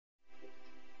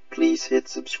Please hit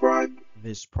subscribe.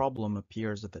 This problem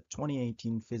appears at the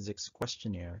 2018 Physics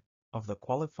Questionnaire of the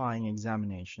qualifying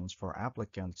examinations for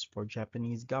applicants for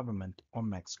Japanese government or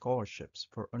MEXT scholarships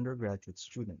for undergraduate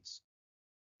students.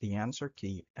 The answer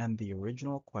key and the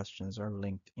original questions are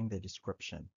linked in the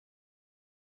description.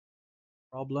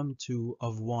 Problem 2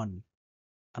 of 1.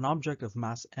 An object of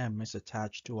mass m is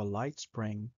attached to a light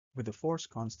spring with a force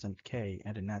constant k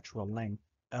and a natural length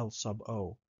L sub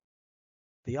o.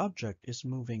 The object is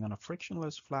moving on a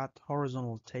frictionless flat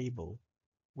horizontal table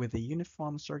with a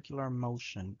uniform circular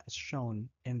motion as shown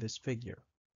in this figure.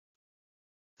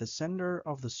 The center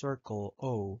of the circle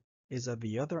O is at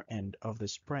the other end of the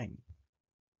spring.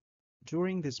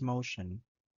 During this motion,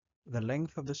 the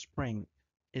length of the spring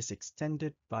is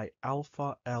extended by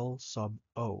alpha L sub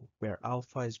O, where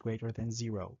alpha is greater than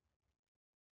 0,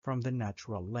 from the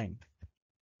natural length.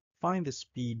 Find the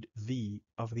speed v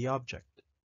of the object.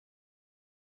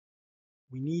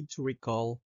 We need to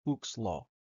recall Hooke's law,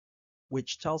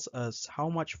 which tells us how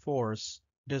much force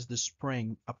does the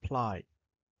spring apply.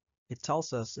 It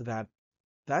tells us that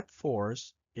that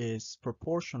force is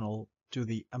proportional to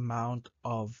the amount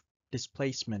of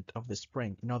displacement of the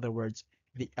spring. In other words,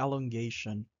 the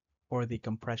elongation or the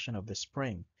compression of the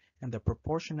spring. And the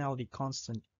proportionality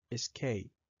constant is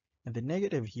k. And the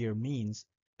negative here means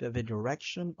that the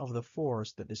direction of the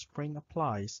force that the spring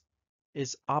applies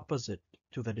is opposite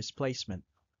to the displacement.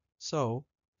 So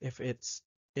if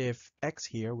x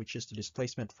here, which is the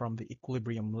displacement from the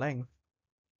equilibrium length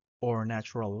or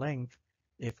natural length,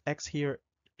 if x here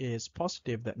is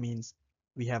positive, that means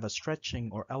we have a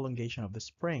stretching or elongation of the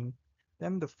spring,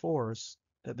 then the force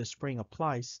that the spring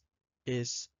applies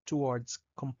is towards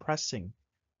compressing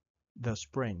the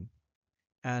spring.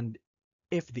 And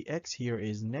if the x here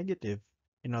is negative,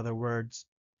 in other words,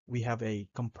 we have a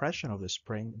compression of the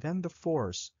spring, then the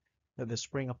force that the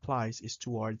spring applies is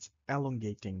towards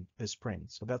elongating the spring.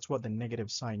 So that's what the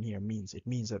negative sign here means. It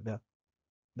means that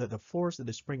the force that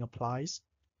the spring applies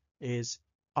is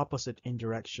opposite in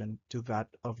direction to that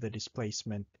of the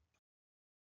displacement.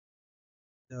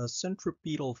 The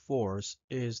centripetal force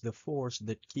is the force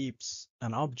that keeps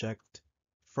an object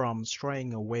from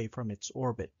straying away from its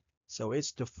orbit. So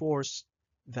it's the force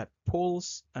that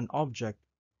pulls an object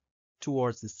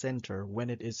towards the center when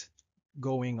it is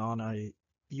going on a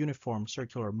uniform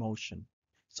circular motion.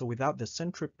 So without the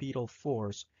centripetal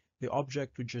force, the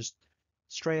object would just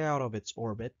stray out of its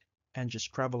orbit and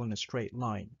just travel in a straight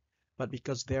line. But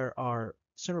because there are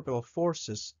centripetal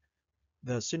forces,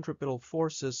 the centripetal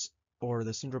forces, or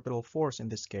the centripetal force in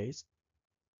this case,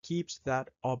 keeps that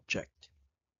object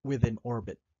within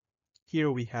orbit.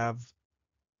 Here we have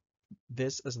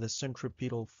this as the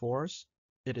centripetal force.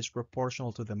 It is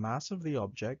proportional to the mass of the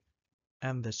object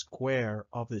and the square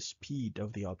of the speed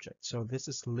of the object. So this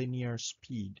is linear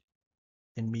speed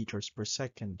in meters per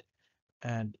second,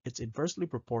 and it's inversely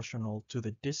proportional to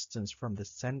the distance from the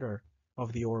center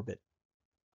of the orbit.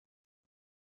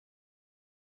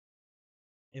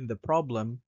 In the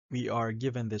problem, we are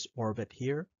given this orbit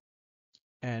here,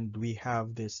 and we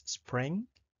have this spring,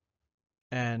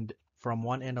 and from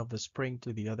one end of the spring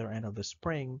to the other end of the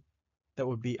spring, that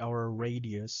would be our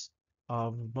radius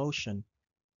of motion.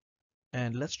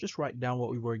 And let's just write down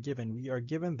what we were given. We are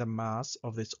given the mass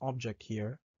of this object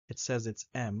here. It says it's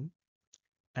m,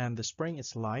 and the spring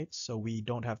is light, so we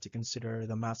don't have to consider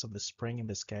the mass of the spring in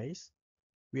this case.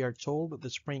 We are told that the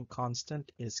spring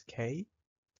constant is k,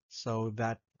 so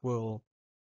that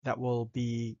will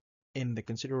be in the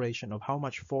consideration of how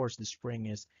much force the spring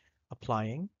is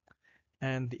applying.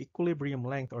 And the equilibrium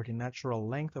length, or the natural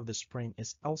length of the spring,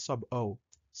 is L sub O.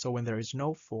 So when there is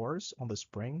no force on the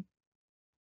spring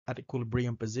at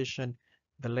equilibrium position,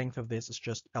 the length of this is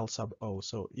just L sub O.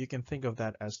 So you can think of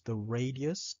that as the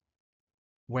radius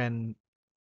when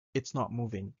it's not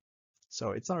moving.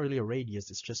 So it's not really a radius,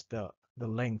 it's just the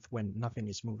length when nothing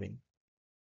is moving.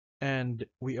 And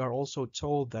we are also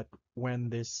told that when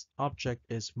this object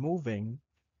is moving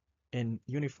in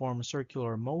uniform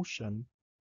circular motion,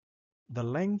 the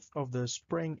length of the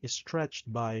spring is stretched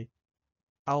by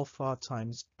alpha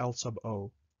times L sub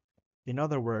O. In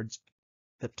other words,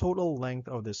 the total length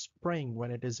of the spring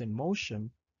when it is in motion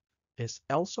is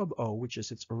L sub O, which is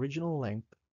its original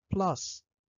length, plus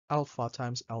alpha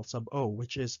times L sub O,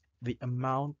 which is the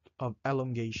amount of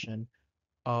elongation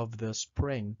of the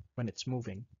spring when it's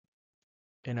moving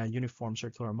in a uniform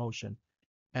circular motion.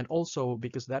 And also,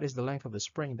 because that is the length of the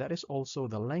spring, that is also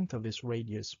the length of this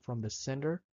radius from the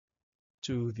center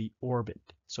to the orbit.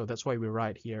 So that's why we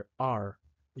write here r,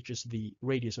 which is the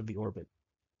radius of the orbit,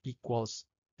 equals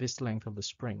this length of the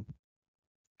spring.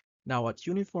 Now at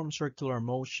uniform circular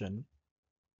motion,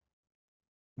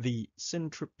 the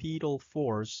centripetal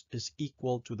force is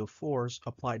equal to the force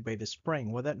applied by the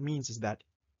spring. What that means is that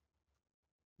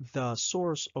the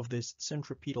source of this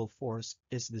centripetal force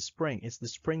is the spring. It's the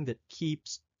spring that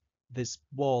keeps this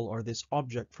ball or this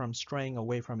object from straying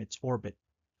away from its orbit.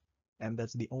 And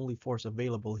that's the only force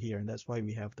available here. And that's why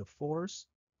we have the force,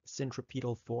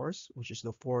 centripetal force, which is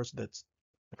the force that's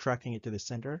attracting it to the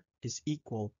center, is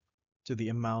equal to the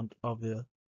amount of the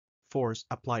force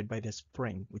applied by the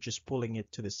spring, which is pulling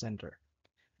it to the center.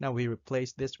 Now we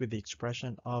replace this with the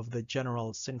expression of the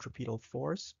general centripetal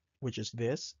force, which is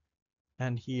this.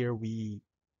 And here we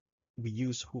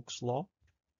use Hooke's law,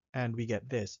 and we get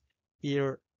this.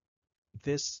 Here,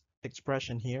 this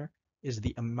expression here is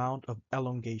the amount of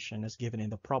elongation as given in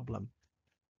the problem.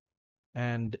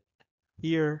 And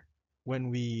here, when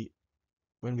we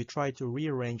try to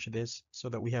rearrange this so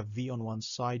that we have V on one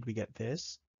side, we get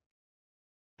this.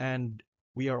 And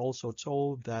we are also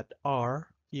told that R,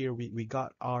 here we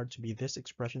got R to be this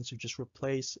expression, so just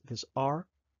replace this R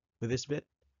with this bit.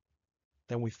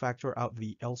 Then we factor out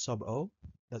the L sub O.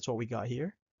 That's what we got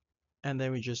here. And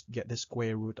then we just get the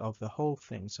square root of the whole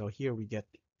thing. So here we get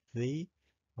V.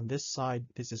 On this side,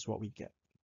 this is what we get.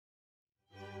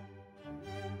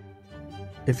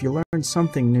 If you learned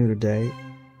something new today,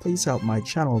 please help my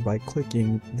channel by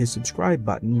clicking the subscribe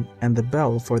button and the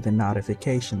bell for the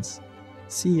notifications.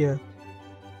 See ya!